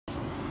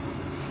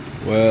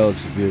Well,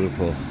 it's a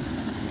beautiful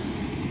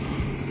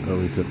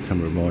early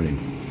September morning.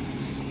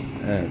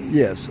 And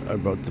yes, I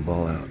brought the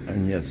ball out.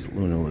 And yes,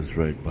 Luna was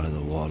right by the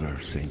water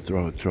saying,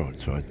 throw it, throw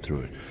it. So I threw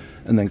it.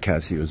 And then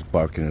Cassie was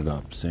barking it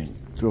up saying,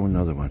 throw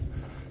another one.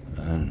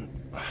 And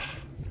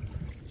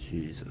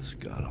Jesus,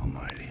 God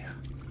almighty.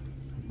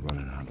 I'm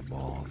running out of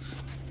balls.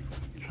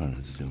 I'm trying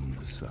to zoom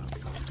this out.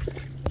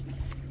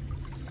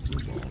 The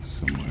ball's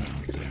somewhere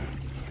out there.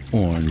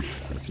 Orange,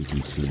 if you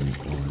can see me,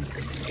 orange.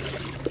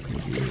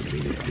 Maybe a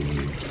little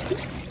blue.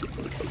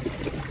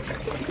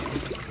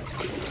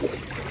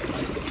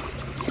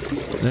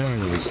 There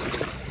it is.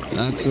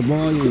 That's the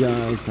ball, you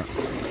guys.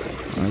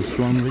 I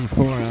swum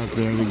before out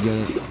there to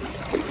get it.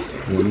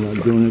 But I'm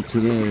not doing it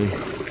today.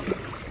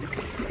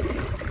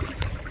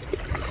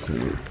 So,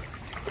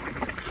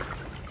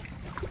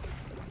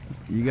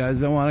 you guys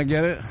don't want to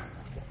get it?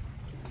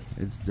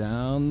 It's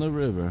down the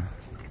river.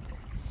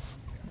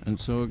 And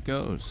so it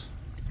goes.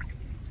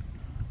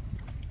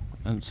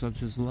 And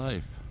such is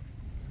life.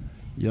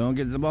 You don't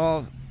get the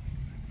ball?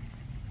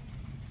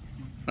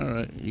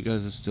 Alright, you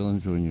guys are still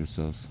enjoying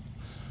yourselves.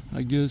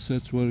 I guess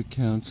that's what it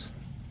counts.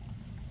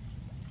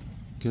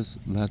 Guess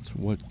that's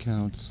what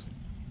counts.